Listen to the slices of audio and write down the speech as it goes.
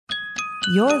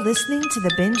You're listening to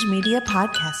the Binge Media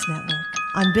Podcast Network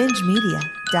on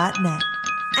BingeMedia.net.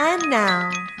 And now,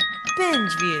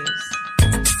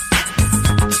 BingeViews.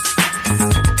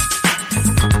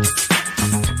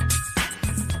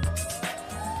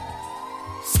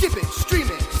 Skip it, stream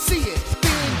it, see it,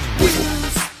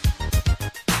 BingeViews.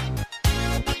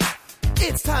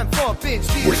 It's time for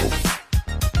BingeViews.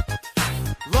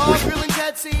 Raw, grilling,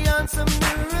 Jetsy on some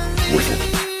new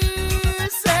releases.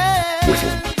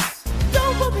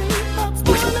 Don't worry about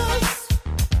spoilers.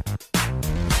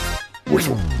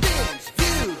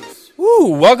 BingeViews.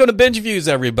 Woo! Welcome to BingeViews,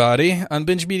 everybody, on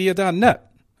BingeMedia.net.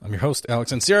 I'm your host,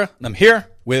 Alex Ancira, and I'm here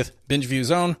with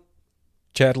BingeViews' own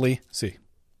Chadley C.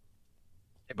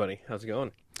 Hey, buddy. How's it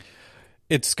going?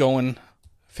 It's going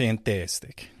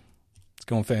fantastic. It's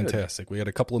going fantastic. We had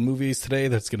a couple of movies today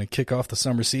that's going to kick off the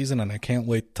summer season, and I can't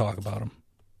wait to talk about them.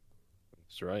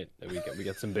 That's right. We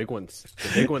got some big ones. The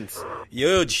big ones.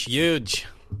 Huge.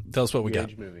 Tell us what we got.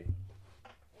 Huge movie.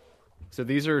 So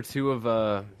these are two of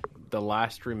the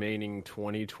last remaining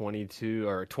 2022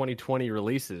 or 2020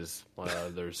 releases.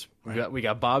 We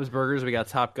got Bob's Burgers, we got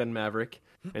Top Gun Maverick,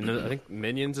 and then I think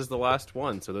Minions is the last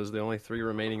one. So those are the only three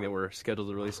remaining that were scheduled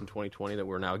to release in 2020 that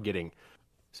we're now getting.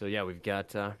 So yeah, we've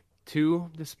got two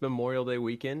this Memorial Day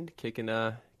weekend kicking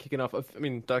off. I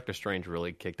mean, Doctor Strange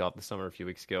really kicked off the summer a few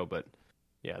weeks ago, but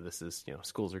yeah, this is,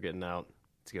 schools are getting out.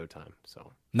 It's go time.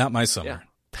 So Not my summer. Yeah.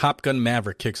 Top Gun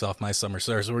Maverick kicks off my summer,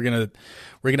 sir. So we're gonna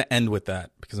end with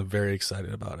that because I'm very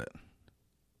excited about it.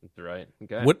 that's right.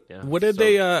 Okay. What did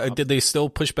did they still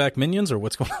push back Minions, or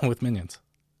what's going on with Minions?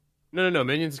 No.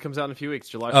 Minions comes out in a few weeks,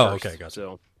 July 1st. Oh, okay, gotcha.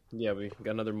 So, yeah, we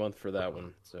got another month for that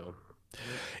one. So,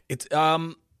 It's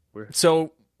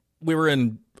So we were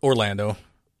in Orlando.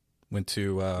 Went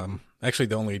to actually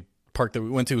the only park that we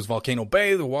went to was Volcano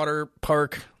Bay, the water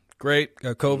park. Great.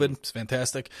 Got COVID. It's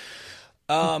fantastic.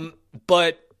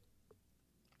 But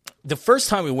the first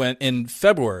time we went in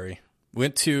February, we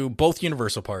went to both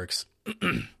Universal parks.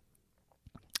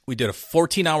 We did a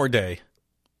 14-hour day.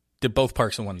 Did both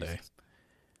parks in one day.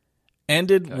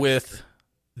 Ended with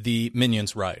the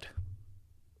Minions ride.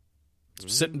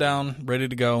 Sitting down, ready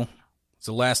to go. It's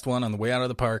the last one on the way out of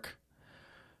the park.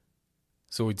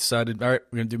 So we decided, all right,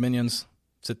 we're going to do Minions.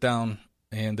 Sit down,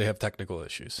 and they have technical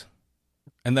issues.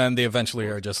 And then they eventually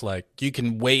are just like, you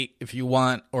can wait if you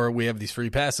want, or we have these free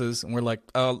passes. And we're like,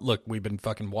 oh, look, we've been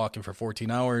fucking walking for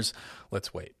 14 hours.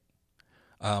 Let's wait.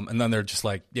 And then they're just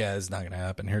like, yeah, it's not going to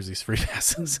happen. Here's these free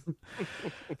passes.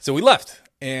 So we left.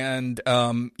 And,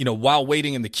 while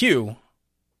waiting in the queue,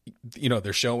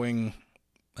 they're showing,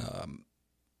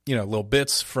 little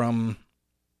bits from,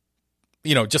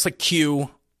 just like queue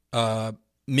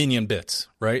Minion bits,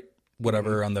 right?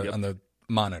 Whatever on the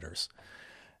monitors.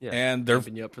 yeah. And they're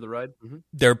Keeping you up for the ride? Mm-hmm.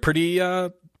 they're pretty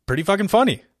fucking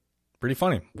funny. Pretty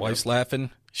funny. Wife's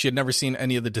laughing. She had never seen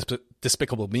any of the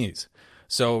Despicable Me's.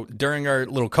 So during our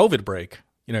little COVID break,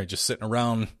 just sitting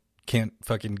around, can't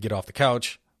fucking get off the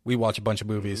couch. We watch a bunch of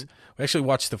movies. We actually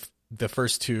watched the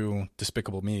first two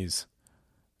Despicable Me's.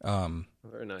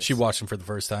 Very nice. She watched them for the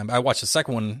first time. I watched the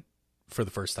second one for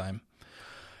the first time.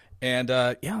 And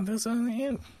those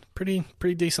are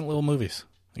pretty decent little movies,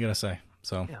 I gotta say.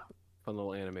 So Yeah. Fun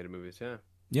little animated movies, yeah.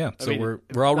 yeah, so I mean,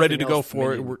 we're all ready to nothing go else,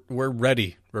 for it. Minion- We're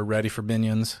ready. We're ready for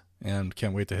Minions, and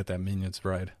can't wait to hit that Minions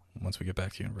ride once we get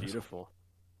back to Universal. Beautiful.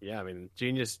 Yeah, I mean,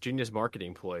 genius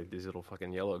marketing ploy. These little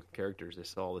fucking yellow characters, they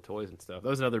sell all the toys and stuff. That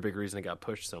was another big reason it got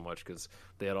pushed so much, because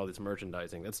they had all this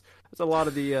merchandising. That's a lot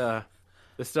of the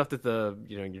stuff that the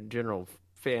your general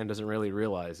fan doesn't really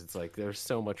realize. It's like there's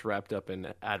so much wrapped up in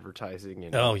advertising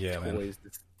and Oh, yeah, man. toys.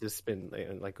 It's just been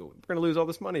like, we're gonna lose all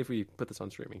this money if we put this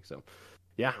on streaming. So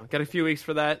yeah, got a few weeks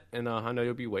for that, and I know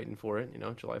you'll be waiting for it.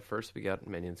 July 1st we got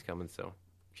Minions coming, so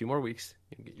a few more weeks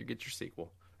you get your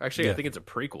sequel. Actually, Yeah. I think it's a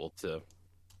prequel to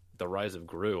The Rise of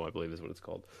Gru, I believe is what it's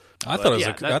called. I But, thought it was yeah,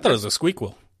 I thought it was a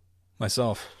squeakquel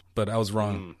myself, but I was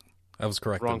wrong. I was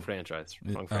correct. Wrong franchise.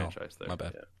 Wrong Oh, franchise there. my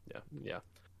bad. Yeah.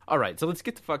 All right, so let's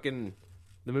get to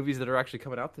the movies that are actually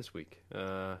coming out this week.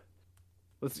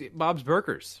 Let's see, Bob's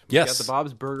Burgers. We Yes. got the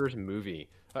Bob's Burgers movie.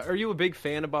 Are you a big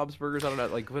fan of Bob's Burgers? I don't know.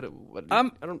 Like, what? I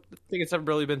don't think it's ever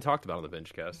really been talked about on the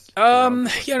Bingecast.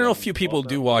 I know a few people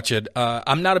do watch it.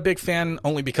 I'm not a big fan,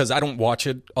 only because I don't watch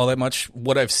it all that much.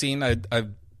 What I've seen, I've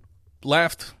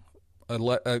laughed. I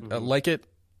like it.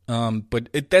 But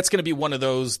that's going to be one of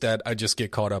those that I just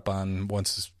get caught up on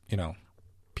once,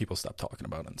 people stop talking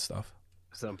about it and stuff.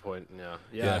 At some point,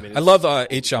 yeah. I mean, I love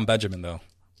H. John Benjamin, though.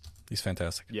 He's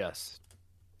fantastic. Yes.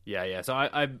 Yeah. So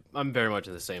I'm very much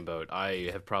in the same boat. I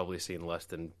have probably seen less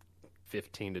than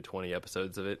 15 to 20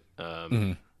 episodes of it.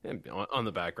 and on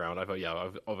the background.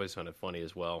 I've always found it funny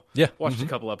as well. Yeah. Watched a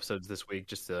couple episodes this week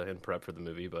just in prep for the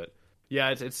movie, but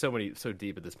yeah, it's so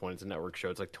deep at this point. It's a network show.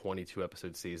 It's like 22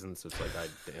 episode seasons. So it's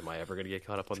like, am I ever going to get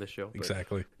caught up on this show? But,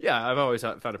 Exactly. yeah, I've always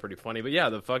found it pretty funny. But yeah,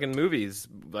 the fucking movies.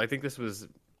 I think this was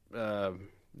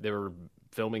they were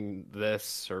filming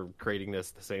this or creating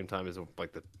this at the same time as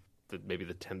like maybe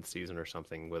the 10th season or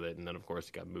something with it, and then of course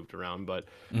it got moved around. But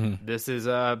this is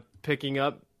picking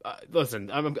up. Listen,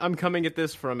 I'm coming at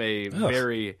this from a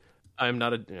very. I'm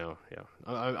not a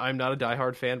I'm not a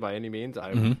diehard fan by any means.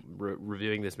 I'm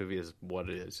reviewing this movie as what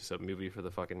it is, just a movie for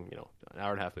the fucking an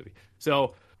hour and a half movie.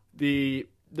 So the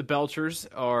Belchers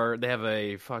they have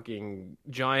a fucking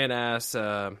giant ass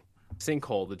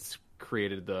sinkhole that's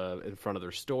created in front of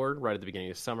their store right at the beginning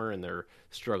of summer, and they're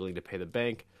struggling to pay the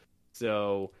bank.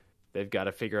 So they've got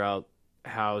to figure out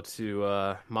how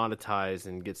to monetize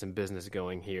and get some business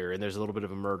going here. And there's a little bit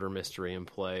of a murder mystery in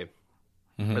play.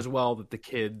 As well, that the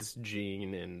kids,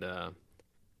 Gene and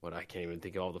I can't even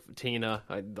think of Tina,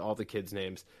 all the kids'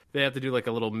 names. They have to do like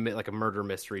a little like a murder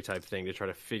mystery type thing to try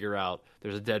to figure out.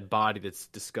 There's a dead body that's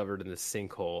discovered in this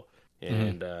sinkhole,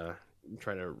 and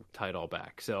trying to tie it all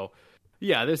back. So,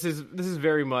 yeah, this is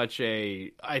very much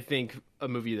I think a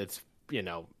movie that's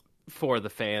for the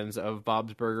fans of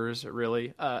Bob's Burgers.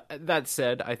 Really, that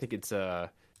said, I think it's a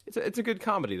good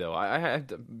comedy though. I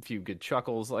had a few good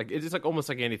chuckles. Like it's just like almost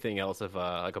like anything else of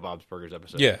like a Bob's Burgers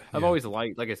episode. Yeah, I've always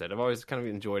like I said, I've always kind of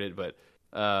enjoyed it. But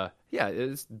yeah,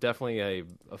 it's definitely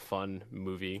a fun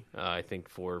movie. I think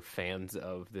for fans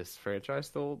of this franchise,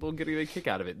 they'll get a kick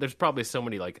out of it. There's probably so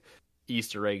many like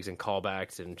Easter eggs and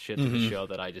callbacks and shit to the show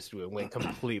that I just went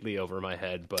completely over my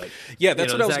head. But yeah,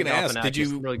 that's what I was going to ask. Did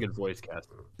you really good voice cast?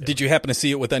 Yeah. Did you happen to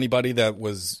see it with anybody that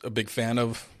was a big fan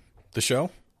of the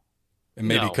show? And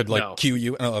maybe could cue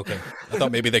you. Oh, okay. I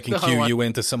thought maybe they can cue you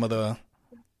into some of the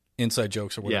inside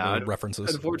jokes or whatever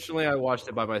references. Unfortunately, I watched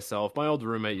it by myself. My old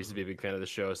roommate used to be a big fan of the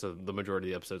show, so the majority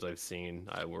of the episodes I've seen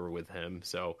were with him.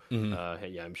 So yeah,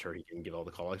 I'm sure he can give all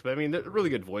the call-outs. But I mean, they're really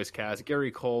good voice cast. Gary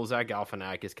Cole, Zach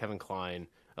Galifianakis, Kevin Kline.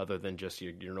 Other than just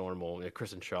your normal,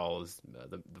 Kristen Shaw is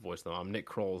the voice of the mom. Nick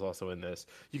Kroll is also in this.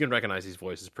 You can recognize these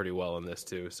voices pretty well in this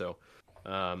too. So.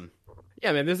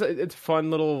 Yeah, man, it's fun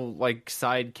little like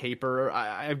side caper.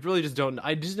 I really just don't.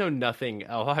 I just know nothing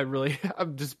else.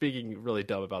 I'm just speaking really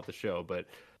dumb about the show, but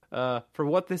for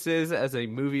what this is as a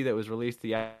movie that was released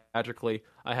theatrically,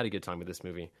 I had a good time with this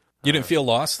movie. You didn't feel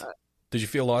lost? Did you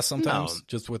feel lost sometimes? No.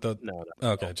 Just with the no.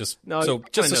 Okay, just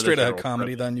a straight ahead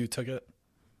comedy. Then you took it.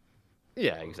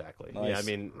 Yeah, exactly. Nice. Yeah, I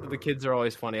mean, the kids are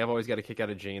always funny. I've always got a kick out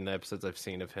of Gene, the episodes I've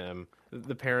seen of him.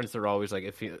 The parents are always like,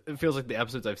 it feels like the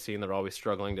episodes I've seen, they're always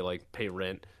struggling to like pay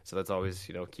rent. So that's always,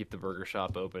 keep the burger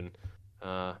shop open.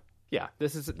 Yeah,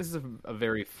 this is a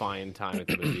very fine time at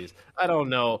the movies. I don't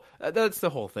know. That's the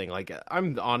whole thing. Like,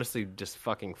 I'm honestly just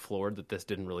fucking floored that this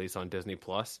didn't release on Disney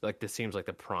Plus. Like, this seems like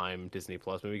the prime Disney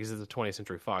Plus movie because it's a 20th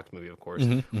Century Fox movie, of course.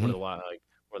 One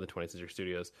of the 20th Century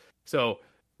Studios. So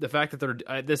the fact that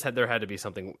there had to be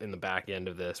something in the back end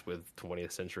of this with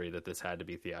 20th Century that this had to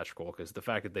be theatrical, because the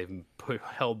fact that they've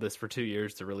held this for 2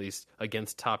 years to release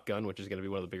against Top Gun, which is going to be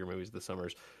one of the bigger movies of the summer,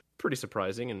 is pretty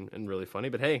surprising and really funny.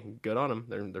 But hey, good on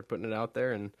them. They're putting it out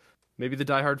there, and maybe the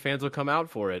diehard fans will come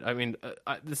out for it. I mean,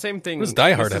 the same thing. What does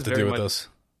Die Hard have to do with this?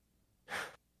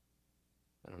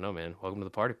 I don't know, man. Welcome to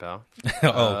the party, pal.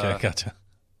 Oh, okay, gotcha.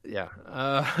 Yeah.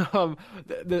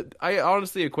 I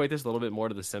honestly equate this a little bit more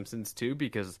to The Simpsons too,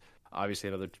 because obviously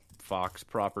another Fox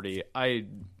property.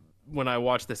 When I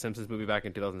watched the Simpsons movie back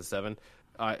in 2007,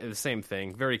 the same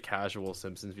thing. Very casual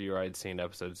Simpsons viewer. I had seen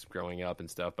episodes growing up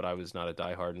and stuff, but I was not a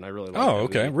diehard, and I really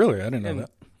liked that movie. Really? I didn't know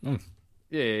that.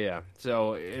 Yeah.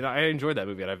 So I enjoyed that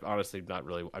movie, and I've honestly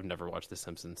I've never watched The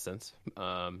Simpsons since.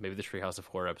 Maybe the Treehouse of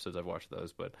Horror episodes, I've watched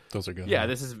those, but those are good. Yeah,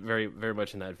 this is very, very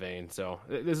much in that vein. So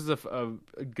this is a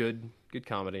good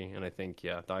comedy, and I think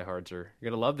diehards are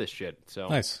gonna love this shit. So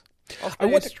nice.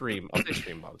 I'll stream Bob's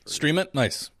Burgers. Stream it.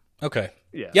 Nice. Okay.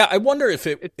 Yeah. I wonder if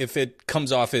it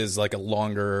comes off as like a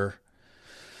longer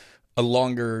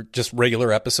just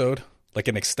regular episode. Like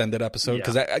an extended episode,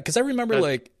 because I remember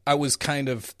like I was kind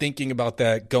of thinking about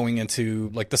that going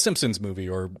into like the Simpsons movie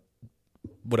or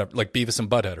whatever, like Beavis and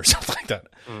Butthead or something like that.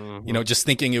 Mm-hmm. Just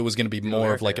thinking it was going to be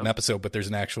more of like an episode, but there's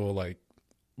an actual like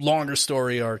longer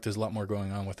story arc. There's a lot more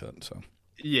going on with it. So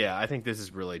yeah, I think this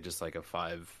is really just like a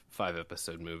five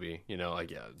episode movie.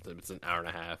 It's an hour and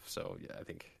a half. So yeah, I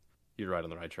think you're right on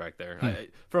the right track there.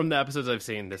 From the episodes I've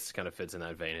seen, this kind of fits in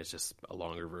that vein. It's just a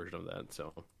longer version of that.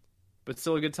 So, but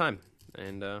still a good time.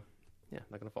 And not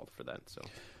gonna fault for that. So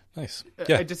nice.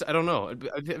 Yeah. I don't know.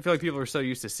 I feel like people are so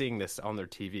used to seeing this on their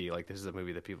TV. Like this is a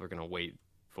movie that people are gonna wait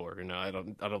for. I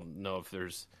don't know if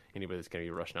there's anybody that's going to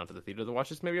be rushing out to the theater to watch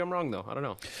this. Maybe I'm wrong though. I don't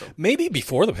know. So. Maybe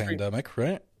before the pandemic,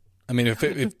 right? I mean, if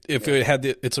it had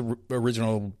its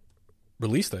original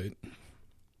release date,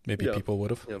 maybe people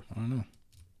would have. Yeah. I don't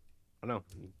know.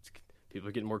 People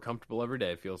are getting more comfortable every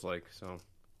day, it feels like. So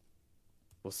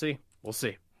we'll see. All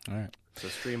right. So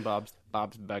stream Bob's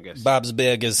Vegas. Bob's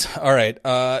Vegas. All right.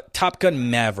 Top Gun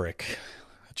Maverick.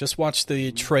 I just watched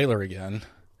the trailer again,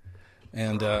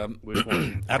 and which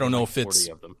one? I don't know if it's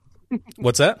 40 of them.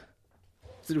 What's that?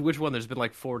 So which one? There's been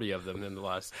like 40 of them in the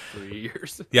last 3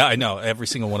 years. Yeah, I know. Every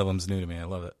single one of them is new to me. I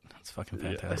love it. It's fucking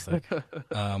fantastic.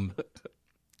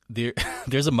 Yeah.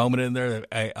 There's a moment in there that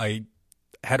I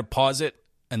had to pause it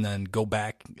and then go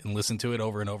back and listen to it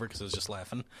over and over because I was just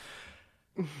laughing.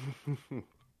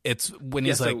 It's when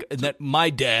he's that my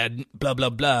dad, blah blah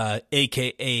blah,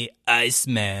 aka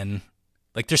Iceman.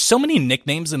 Like, there's so many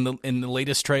nicknames in the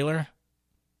latest trailer.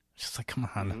 It's just like, come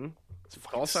on, it's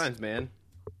call signs, man.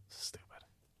 Stupid.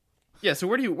 Yeah. So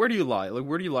where do you lie? Like,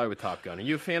 where do you lie with Top Gun? Are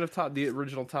you a fan of the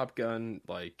original Top Gun?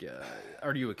 Like,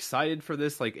 are you excited for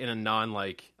this? Like, in a non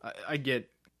I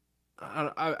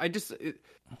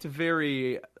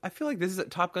feel like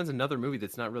Top Gun's another movie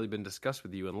that's not really been discussed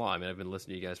with you in law. I mean, I've been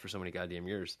listening to you guys for so many goddamn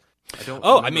years.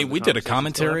 We did a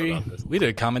commentary. We did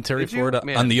a commentary for it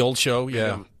on the old show.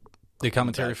 Yeah, the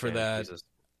commentary for that. Jesus.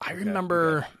 I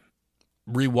remember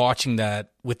rewatching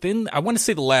that within, I want to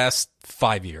say, the last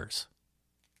 5 years.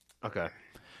 Okay.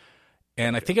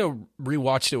 And I think I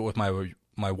rewatched it with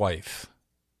my wife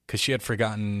because she had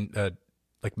forgotten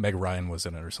like Meg Ryan was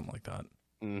in it or something like that.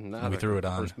 We threw it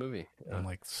on. First movie. Yeah. I'm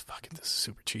like, this is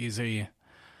super cheesy.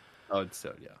 Oh, it's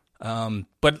so, yeah.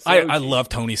 But I love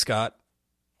Tony Scott.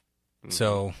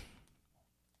 So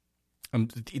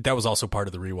that was also part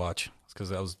of the rewatch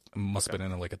because must have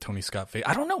been in like a Tony Scott phase.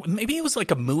 I don't know. Maybe it was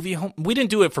like a movie. We didn't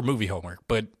do it for movie homework,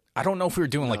 but I don't know if we were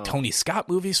doing like Tony Scott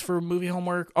movies for movie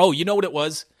homework. Oh, you know what it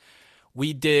was?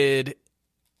 We did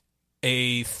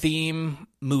a theme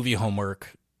movie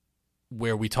homework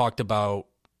where we talked about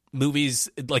movies,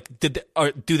 like,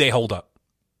 do they hold up?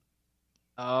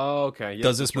 Oh, okay. Yep,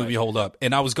 does this movie hold up?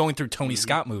 And I was going through Tony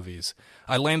Scott movies.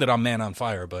 I landed on Man on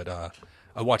Fire, but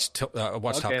I watched Top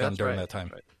Gun during that time.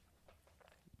 Right.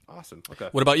 Awesome. Okay.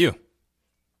 What about you?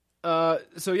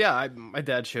 So yeah, my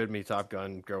dad showed me Top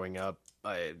Gun growing up.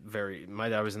 My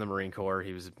dad was in the Marine Corps.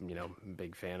 He was, a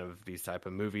big fan of these type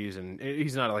of movies, and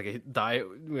he's not like a diet.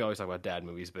 We always talk about dad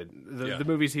movies, but the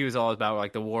movies he was all about were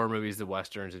like the war movies, the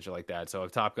westerns, and shit like that. So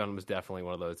Top Gun was definitely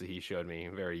one of those that he showed me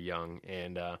very young.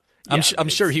 And I'm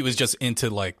sure he was just into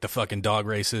like the fucking dog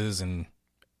races and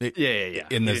yeah.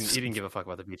 He didn't give a fuck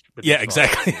about the beach. Yeah,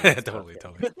 exactly. Totally.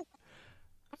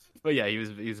 But yeah, he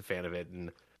was a fan of it,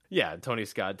 and. Yeah, Tony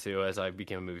Scott, too, as I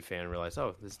became a movie fan and realized,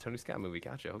 this is a Tony Scott movie,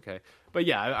 gotcha, okay. But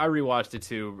yeah, I rewatched it,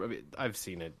 too. I mean, I've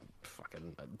seen it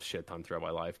fucking a shit ton throughout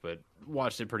my life, but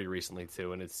watched it pretty recently,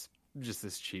 too, and it's just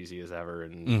as cheesy as ever,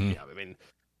 and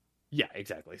yeah,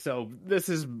 exactly. So this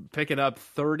is picking up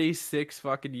 36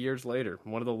 fucking years later,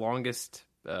 one of the longest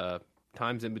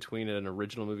times in between an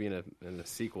original movie and a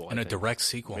sequel. And a direct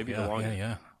sequel. Maybe the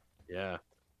longest. Yeah.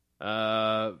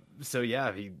 So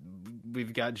yeah,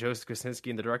 we've got Joseph Kosinski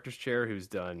in the director's chair, who's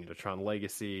done Tron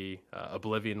Legacy,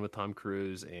 Oblivion with Tom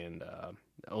Cruise, and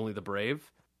Only the Brave,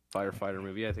 firefighter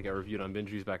movie. I think I reviewed on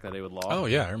BingeViews back in the day with Law. Oh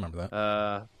yeah, I remember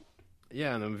that.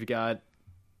 Yeah, and then we've got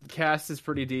cast is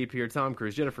pretty deep here. Tom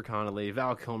Cruise, Jennifer Connelly,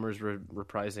 Val Kilmer's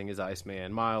reprising as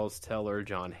Iceman, Miles Teller,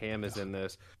 John Hamm is in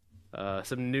this.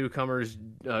 Some newcomers,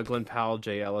 Glenn Powell,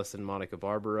 Jay Ellis, and Monica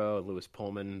Barbaro, and Louis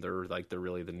Pullman. They're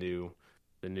really the new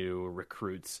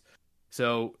recruits.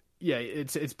 So yeah,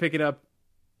 it's picking up.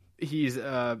 He's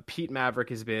Pete Maverick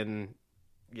has been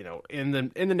in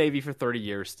the Navy for 30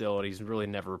 years still, and he's really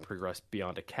never progressed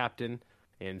beyond a captain,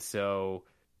 and so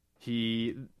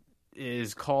he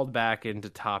is called back into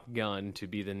Top Gun to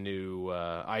be the new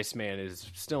Iceman.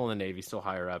 Is still in the Navy, still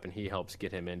higher up, and he helps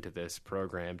get him into this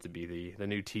program to be the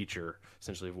new teacher,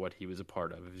 essentially, of what he was a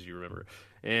part of, as you remember.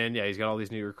 And yeah, he's got all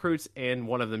these new recruits, and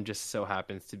one of them just so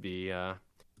happens to be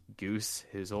Goose,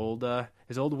 his old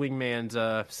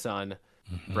wingman's son,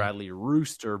 Bradley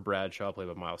Rooster Bradshaw, played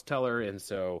by Miles Teller, and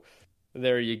so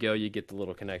there you go, you get the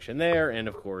little connection there. And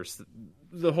of course,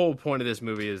 the whole point of this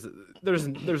movie is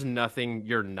there's nothing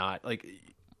you're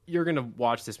gonna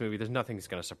watch this movie. There's nothing that's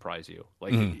gonna surprise you.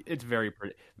 Like it's very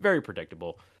very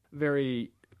predictable,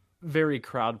 very very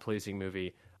crowd pleasing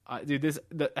movie. Dude,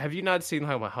 have you not seen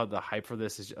how the hype for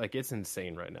this is? Like, it's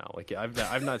insane right now. Like,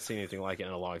 I've not seen anything like it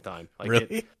in a long time. Like,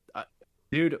 really?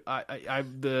 Dude,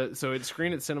 so it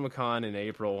screened at CinemaCon in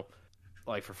April,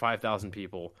 like for 5,000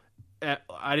 people.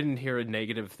 I didn't hear a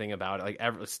negative thing about it.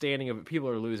 Like standing of it, people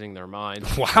are losing their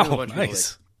minds. Wow,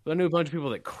 nice. I knew a bunch of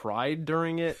people that cried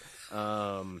during it.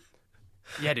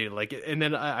 Yeah, dude. Like, and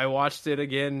then I watched it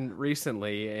again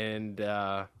recently, and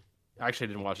actually I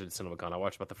didn't watch it at CinemaCon. I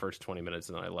watched about the first 20 minutes,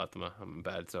 and then I left. I'm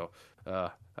bad, so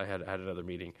I had another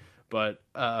meeting. But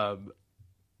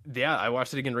yeah, I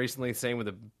watched it again recently. Same with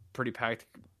a pretty packed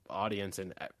audience,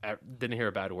 and I didn't hear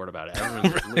a bad word about it.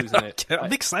 Everyone's losing it.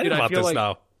 I'm excited about this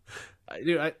now.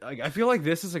 Dude, I feel like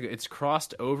this is it's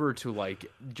crossed over to like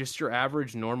just your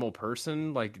average normal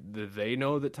person. Like they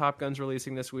know that Top Gun's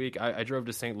releasing this week. I drove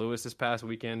to St. Louis this past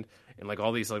weekend, and like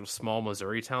all these like small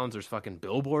Missouri towns, there's fucking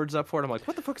billboards up for it. I'm like,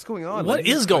 what the fuck's going on? What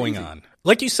is going on?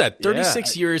 Like you said,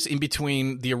 36 years in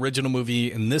between the original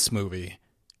movie and this movie,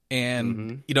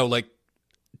 and you know, like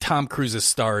Tom Cruise's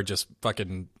star just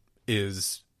fucking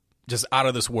is just out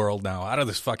of this world now, out of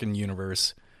this fucking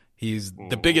universe. He's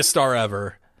the biggest star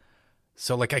ever.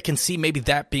 So, like, I can see maybe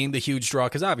that being the huge draw,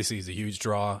 because obviously he's a huge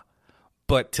draw.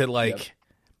 But to, like,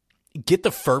 get the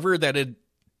fervor that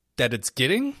it's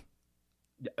getting?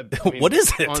 I mean, what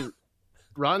is it? On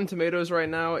Rotten Tomatoes right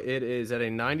now, it is at a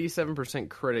 97%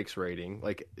 critics rating.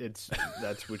 Like,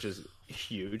 which is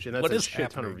huge. And that's a shit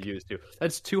ton of reviews, too.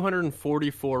 That's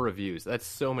 244 reviews. That's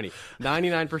so many.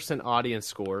 99% audience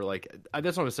score. Like,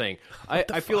 that's what I'm saying.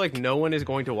 I feel like no one is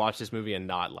going to watch this movie and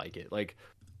not like it. Like,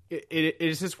 It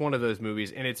is just one of those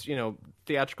movies, and it's, you know,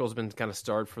 theatrical has been kind of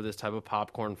starved for this type of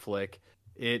popcorn flick.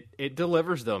 It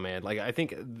delivers though, man. Like, I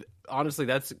think honestly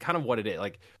that's kind of what it is.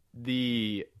 Like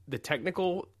the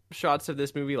technical shots of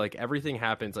this movie, like everything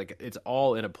happens, like it's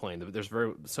all in a plane. There's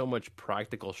so much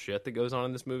practical shit that goes on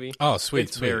in this movie. Oh, sweet,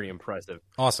 it's very impressive.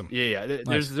 Awesome. Yeah.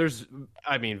 Nice. There's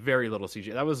I mean, very little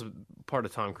CGI. That was part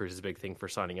of Tom Cruise's big thing for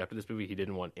signing up to this movie. He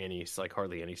didn't want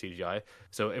hardly any CGI.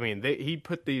 So I mean, he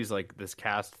put this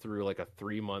cast through like a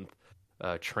 3-month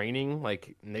training,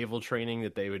 like naval training,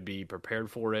 that they would be prepared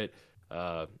for it.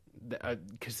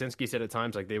 Kaczynski said at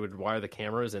times like they would wire the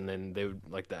cameras, and then they would,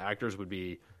 like, the actors would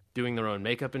be doing their own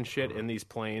makeup and shit in these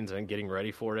planes and getting ready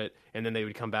for it, and then they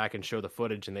would come back and show the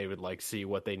footage, and they would like see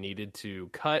what they needed to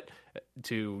cut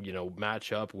to, you know,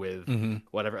 match up with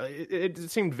whatever. It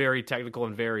seemed very technical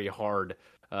and very hard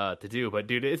to do, but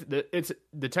dude, it's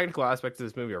the technical aspects of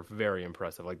this movie are very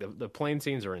impressive. Like the plane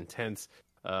scenes are intense.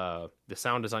 The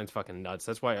sound design's fucking nuts.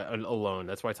 That's why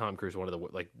that's why Tom Cruise, one of the,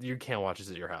 like, you can't watch this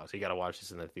at your house. You got to watch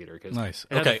this in the theater, because nice.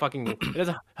 It has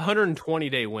a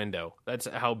 120-day window. That's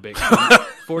how big.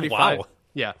 45. Wow.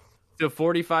 Yeah. So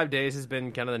 45 days has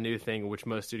been kind of the new thing, which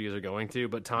most studios are going to,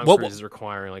 but Tom Cruise is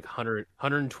requiring like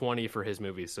 120 for his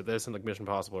movies. So this and like Mission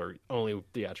Impossible are only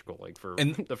theatrical, like for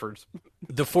the first.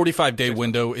 The 45-day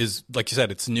window is, like you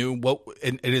said, it's new.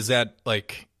 And is that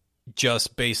like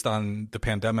just based on the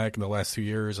pandemic and the last 2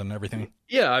 years and everything?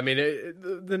 Yeah, I mean,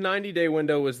 the 90-day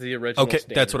window was the original. Okay,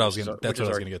 standard, that's what I was going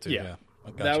to get to. Yeah.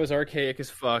 Gotcha. That was archaic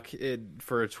as fuck.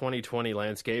 For a 2020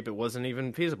 landscape, it wasn't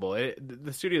even feasible.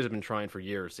 The studios have been trying for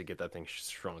years to get that thing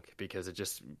shrunk, because it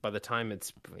just, by the time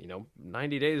it's,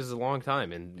 90 days is a long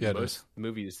time, and most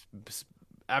movies,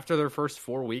 after their first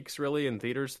 4 weeks really in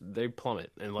theaters, they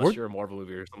plummet, unless you're a Marvel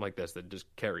movie or something like this that just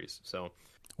carries. So,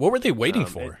 what were they waiting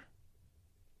for?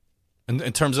 In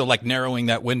terms of like narrowing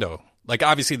that window? Like,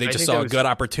 obviously they just saw a good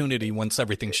opportunity once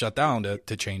everything shut down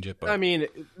to change it. But I mean,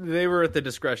 they were at the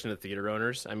discretion of theater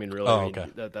owners. I mean, really, okay.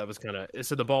 That was kind of,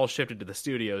 so the ball shifted to the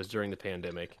studios during the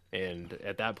pandemic, and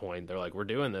at that point they're like, we're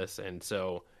doing this, and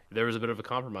so there was a bit of a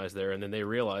compromise there, and then they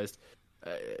realized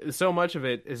so much of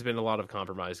it has been a lot of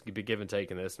compromise, give and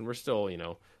take in this, and we're still,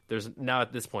 there's now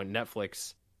at this point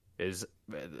Netflix is.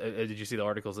 Did you see the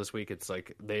articles this week? It's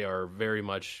like they are very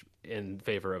much in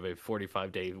favor of a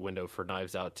 45-day window for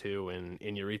Knives Out 2 and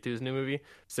Iñárritu's new movie.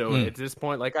 So at this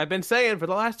point, like I've been saying for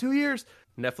the last 2 years,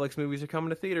 Netflix movies are coming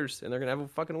to theaters, and they're gonna have a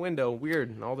fucking window. Weird,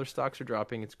 and all their stocks are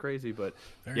dropping. It's crazy, but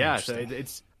so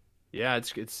it's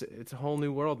a whole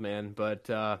new world, man. But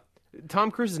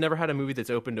Tom Cruise has never had a movie that's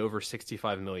opened over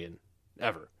 65 million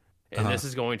ever. And this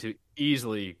is going to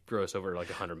easily gross over like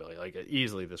 100 million, like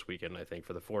easily this weekend, I think,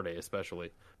 for the 4-day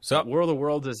especially. So World of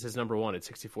Worlds is his number one at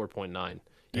 64.9.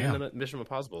 Even Mission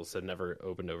Impossible said never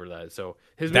opened over that. So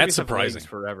his movies have ratings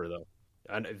forever, though.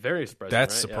 And very surprising.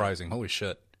 That's right? surprising. Yeah. Holy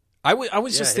shit! I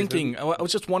was just thinking. I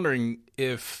was just wondering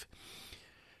if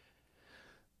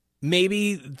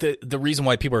maybe the reason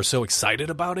why people are so excited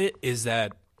about it is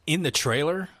that in the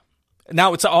trailer.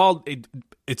 Now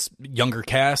it's younger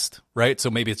cast, right? So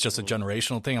maybe it's just a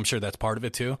generational thing. I'm sure that's part of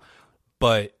it too.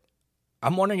 But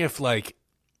I'm wondering if, like,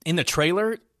 in the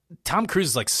trailer, Tom Cruise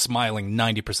is like smiling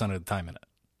 90% of the time in it.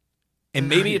 And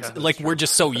maybe it's like we're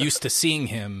just so used to seeing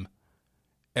him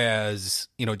as,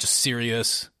 you know, just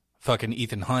serious fucking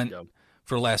Ethan Hunt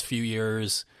for the last few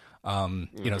years. You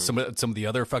know, some of the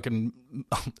other fucking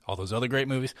all those other great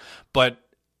movies, but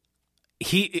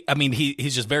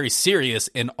he's just very serious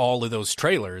in all of those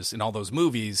trailers and all those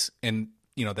movies, and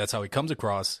you know that's how he comes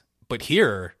across. But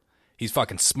here, he's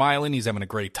fucking smiling. He's having a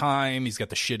great time. He's got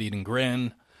the shit-eating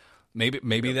grin.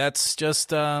 Maybe that's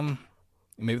just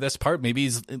maybe that's part. Maybe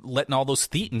he's letting all those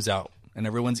thetans out, and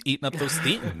everyone's eating up those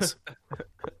thetans.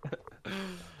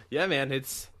 Yeah, man,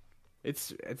 it's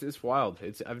wild.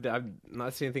 I've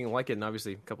not seen anything like it in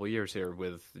obviously a couple of years here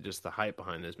with just the hype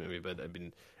behind this movie. But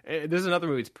there's another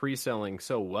movie that's pre-selling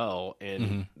so well,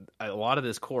 and a lot of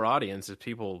this core audience is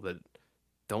people that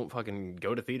don't fucking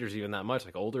go to theaters even that much,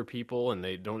 like older people, and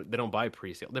they don't buy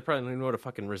pre-sale. They probably don't even know what a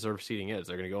fucking reserved seating is.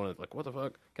 They're gonna go in like, what the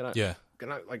fuck? Can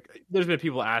I like? There's been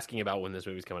people asking about when this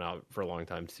movie's coming out for a long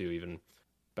time too, even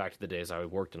back to the days I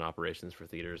worked in operations for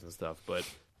theaters and stuff. But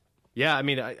yeah, I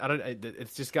mean,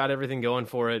 it's just got everything going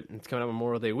for it. It's coming out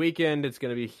Memorial Day weekend. It's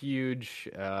gonna be huge.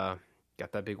 Got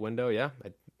that big window. Yeah,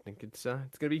 I think it's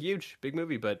gonna be huge, big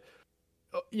movie. But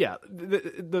yeah,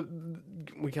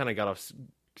 we kind of got off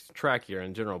track here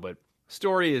in general, but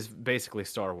story is basically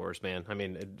Star Wars, man. I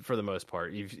mean, for the most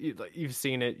part, you've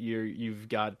seen it. You've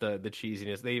got the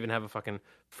cheesiness. They even have a fucking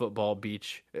football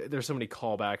beach. There's so many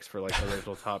callbacks for like the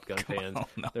original Top Gun fans.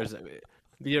 No. There's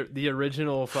the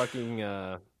original fucking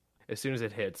as soon as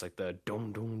it hits, like the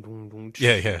dum dum dum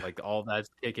dum, like all that's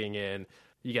kicking in.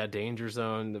 You got Danger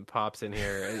Zone that pops in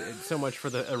here. It's so much for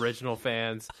the original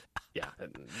fans. Yeah,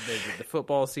 the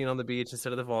football scene on the beach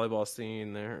instead of the volleyball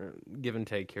scene. They're give and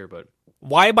take here, but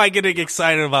why am I getting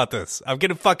excited about this? I'm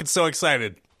getting fucking so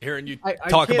excited hearing you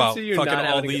talk about fucking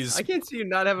all these. I can't see you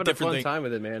not having a fun time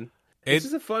with it, man. This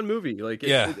is a fun movie. Like,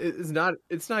 it's not.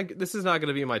 This is not going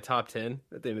to be in my top 10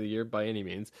 at the end of the year by any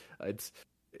means.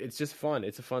 It's just fun.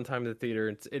 It's a fun time in the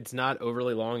theater. It's not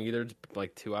overly long either. It's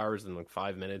like 2 hours and like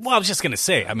 5 minutes. Well, I was just gonna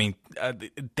say. I mean,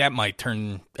 that might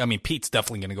turn. I mean, Pete's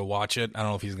definitely gonna go watch it. I don't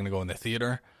know if he's gonna go in the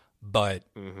theater, but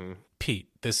Pete,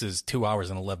 this is 2 hours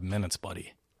and 11 minutes,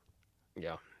 buddy.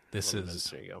 Yeah, this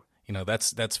is. There you go. You know,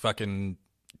 that's fucking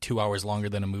 2 hours longer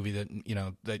than a movie that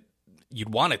that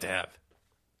you'd want it to have.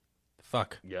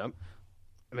 Fuck. Yep.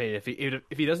 I mean, if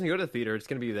he doesn't go to the theater, it's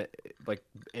going to be the like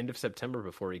end of September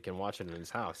before he can watch it in his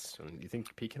house. And you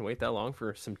think Pete can wait that long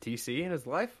for some TC in his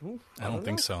life? I don't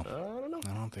think so. I don't know.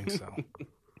 I don't think so.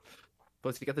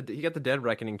 Plus, he got the Dead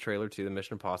Reckoning trailer too. The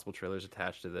Mission Impossible trailer's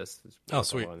attached to this. Oh,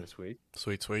 sweet. This week.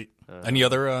 Sweet. Any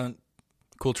other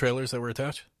cool trailers that were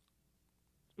attached?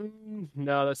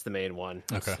 No, that's the main one.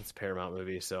 Okay. It's a Paramount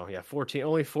movie, so yeah,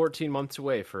 only 14 months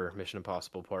away for Mission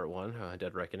Impossible Part 1,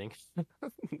 Dead Reckoning.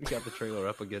 We got the trailer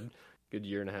up a good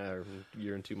year and a half,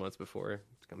 year and 2 months before it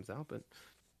comes out, but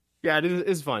yeah,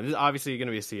 it's fun. It's obviously going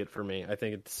to be a see it for me. I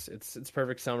think it's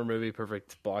perfect summer movie,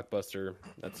 perfect blockbuster.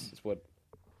 That's what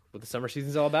the summer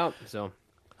season's all about. So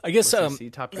I guess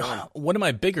Top Gun. One of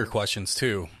my bigger questions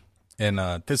too, and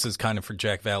this is kind of for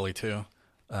Jack Valley too.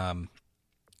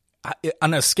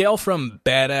 On a scale from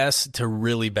badass to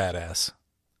really badass,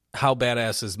 how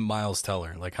badass is Miles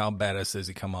Teller? Like, how badass does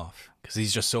he come off? Because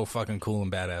he's just so fucking cool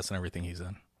and badass in everything he's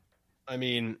in. I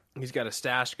mean, he's got a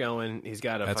stash going. He's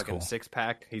got a fucking cool.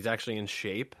 Six-pack. He's actually in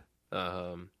shape.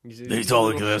 He's all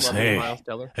like this.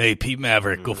 Hey, Pete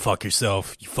Maverick, go fuck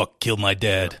yourself. You fuck killed my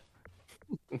dad.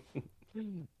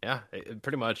 Yeah,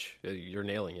 pretty much. You're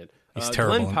nailing it. He's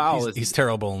terrible. Glenn Powell he's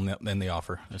terrible in The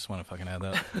Offer. I just want to fucking add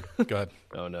that. Go ahead.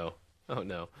 Oh no.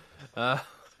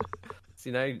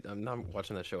 See, now I'm not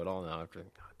watching that show at all now. God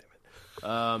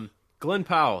damn it. Glenn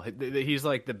Powell. He's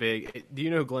like the big. Do you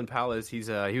know who Glenn Powell is? He was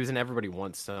in Everybody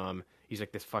Wants Some. He's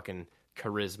like this fucking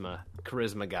charisma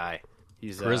guy.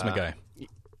 He's charisma guy.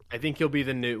 I think he'll be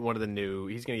one of the new.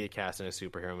 He's gonna get cast in a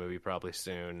superhero movie probably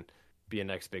soon. Be a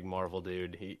next big Marvel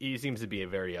dude. He seems to be a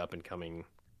very up and coming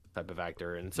type of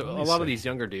actor, and so a lot of these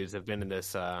younger dudes have been in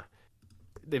this.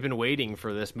 They've been waiting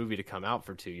for this movie to come out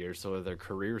for 2 years, so their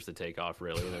careers to take off.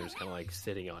 Really, they're just kind of like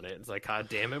sitting on it. It's like, God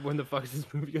damn it, when the fuck is this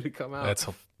movie going to come out?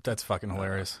 That's fucking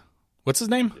hilarious. What's his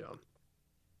name? Yeah.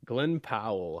 Glenn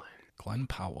Powell. Glenn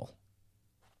Powell.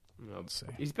 Let's see.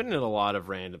 He's been in a lot of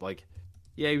random, like,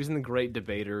 yeah, he was in The Great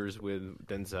Debaters with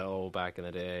Denzel back in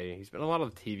the day. He's been in a lot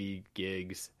of TV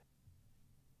gigs.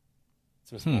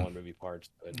 Some smaller movie parts,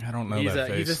 but I don't know that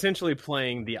face. He's essentially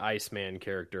playing the Iceman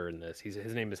character in this. His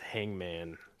name is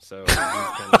Hangman, so he's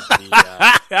kind of the,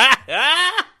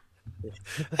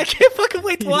 I can't fucking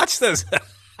wait to watch this.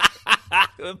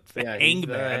 yeah,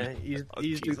 Hangman.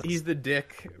 He's the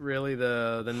dick, really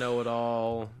the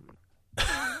know-it-all,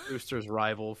 Brewster's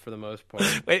rival for the most part.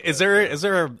 Wait, is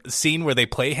there a scene where they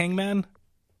play Hangman?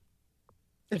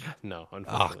 No, Oh,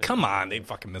 unfortunately. come on. They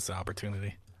fucking missed an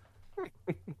opportunity.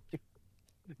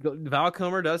 Val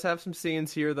Kilmer does have some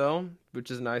scenes here, though,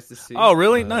 which is nice to see. Oh,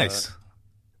 really? Nice.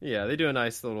 Yeah, they do a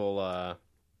nice little. I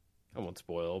won't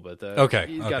spoil, but Okay,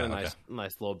 he's got a okay.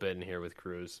 nice little bit in here with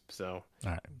Cruz. So,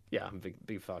 All right. yeah, I'm a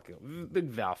big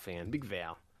Val fan, big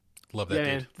Val. Love that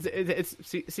Yeah, dude. man. It's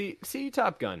see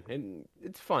Top Gun, and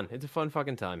it's fun. It's a fun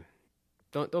fucking time.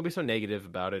 Don't be so negative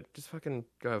about it. Just fucking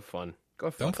go have fun. Go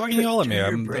have fun. Don't fucking yell at me.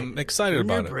 I'm excited Turn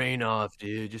about your it. brain off,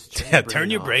 dude. Just Turn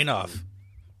your brain off.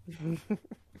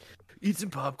 Eat some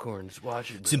popcorn. Just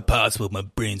watch it. It's impossible. My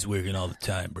brain's working all the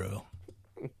time, bro.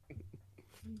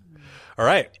 All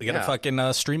right. We got to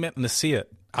fucking stream it and to see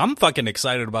it. I'm fucking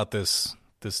excited about this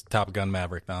Top Gun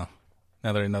Maverick now.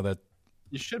 Now that I know that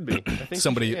You should be. I think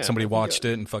somebody watched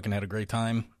it and fucking had a great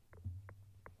time.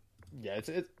 Yeah,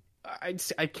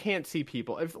 I can't see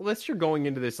people unless you're going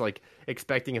into this like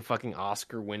expecting a fucking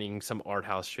Oscar-winning some art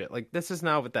house shit. Like this is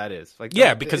not what that is. Like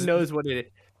Yeah, because it knows what it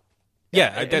is.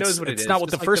 Yeah, it knows what it it's is. not what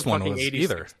Just the like first one fucking was 86.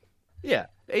 either. Yeah,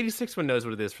 86 one knows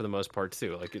what it is for the most part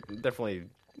too. Like it definitely,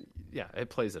 yeah, it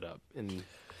plays it up. And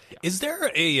yeah, Is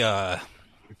there I'm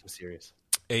serious.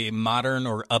 a modern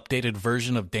or updated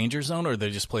version of Danger Zone, or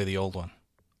they just play the old one?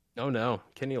 Oh no,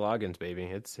 Kenny Loggins, baby,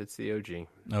 it's the OG.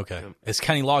 Okay. Does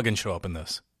Kenny Loggins show up in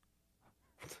this?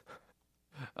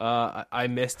 I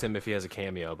missed him if he has a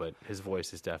cameo, but his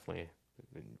voice is definitely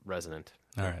resonant.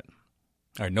 All right.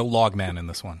 No Logman in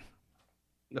this one.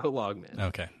 No Logman.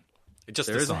 Okay. Just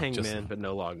There is a song, Hangman, but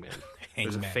no Logman.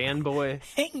 There's a Hangman. Fanboy.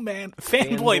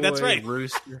 Fanboy. That's right.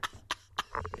 Rooster.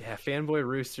 Yeah, Fanboy,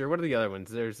 Rooster. What are the other ones?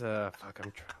 There's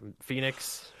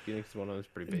Phoenix. Phoenix is one of those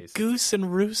pretty basic. Goose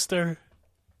and Rooster.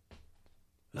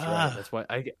 That's right. That's why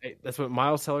that's what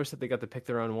Miles Teller said. They got to pick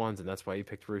their own ones, and that's why he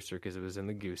picked Rooster because it was in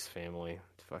the Goose family.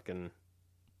 It's fucking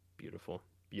beautiful.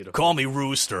 Beautiful. Call me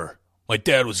Rooster. My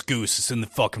dad was Goose. It's in the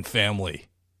fucking family.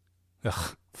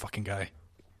 Ugh, fucking guy.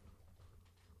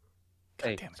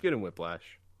 Hey, damn it. it's good in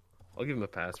Whiplash. I'll give him a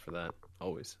pass for that.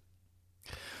 Always.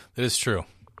 That is true.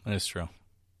 That is true.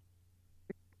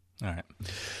 All right.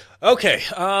 Okay.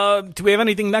 Do we have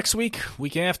anything next week?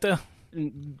 Week after?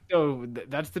 No,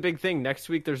 that's the big thing. Next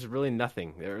week, there's really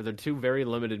nothing. They're two very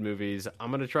limited movies.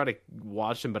 I'm going to try to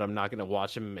watch them, but I'm not going to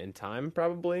watch them in time,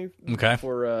 probably, Okay.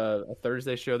 for a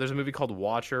Thursday show. There's a movie called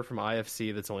Watcher from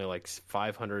IFC that's only like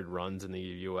 500 runs in the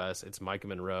U.S. It's Micah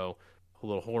Monroe, a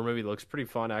little horror movie that looks pretty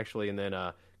fun, actually. And then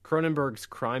Cronenberg's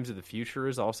Crimes of the Future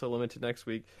is also limited next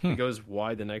week. It goes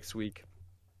wide the next week.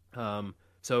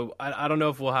 So I don't know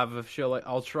if we'll have a show.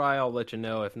 I'll let you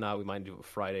know. If not, we might do it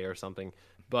Friday or something.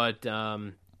 But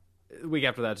the week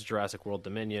after that's Jurassic World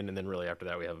Dominion, and then really after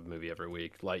that we have a movie every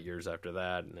week. Light Years after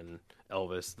that, and then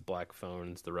Elvis, The Black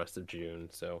Phones, the rest of June.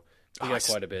 So we got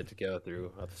quite a bit to go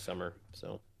through the summer.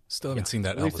 So Still haven't seen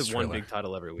that at least Elvis one trailer. big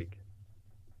title every week.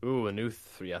 Ooh, a new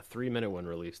 3-minute one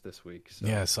released this week. So.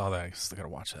 Yeah, I saw that. I still got to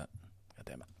watch that. God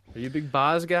damn it. Are you a big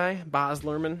Boz guy? Boz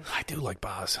Lerman? I do like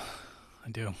Boz.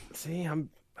 I do. See, I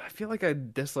feel like I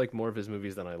dislike more of his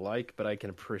movies than I like, but I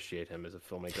can appreciate him as a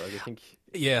filmmaker. Like, I think.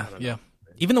 Yeah, I don't yeah. know.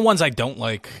 Even the ones I don't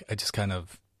like, I just kind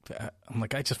of, I'm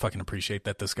like, I just fucking appreciate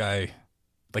that this guy,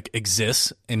 like,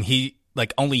 exists, and he,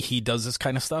 like, only he does this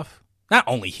kind of stuff. Not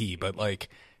only he, but, like,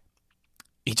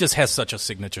 he just has such a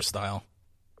signature style.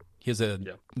 He has a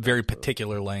very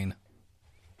particular lane.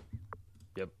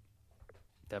 Yep.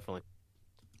 Definitely.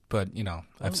 But, you know,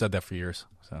 I've said that for years,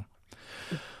 so.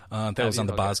 That was on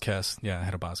the Bozcast. Yeah, I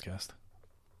had a Bozcast.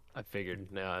 I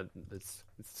figured. No, it's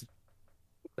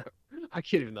I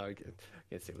can't even know. I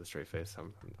can't say it with a straight face.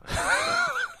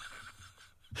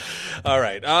 All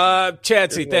right.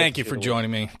 Chadsy, thank you for joining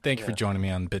me. Thank you for joining me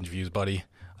on BingeViews, buddy.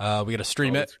 We got to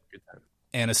stream it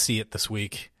and a see it this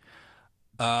week.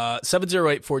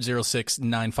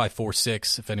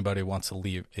 708-406-9546 if anybody wants to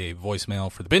leave a voicemail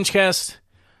for the BingeCast.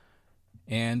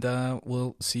 And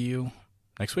we'll see you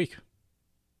next week.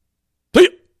 See ya!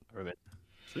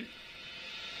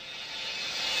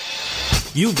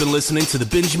 You've been listening to the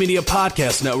Binge Media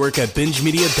Podcast Network at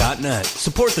BingeMedia.net.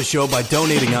 Support the show by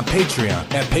donating on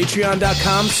Patreon at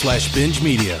Patreon.com/Binge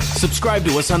Media. Subscribe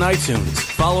to us on iTunes.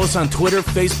 Follow us on Twitter,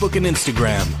 Facebook, and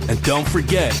Instagram. And don't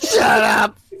forget... Shut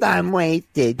up! I'm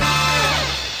wasted.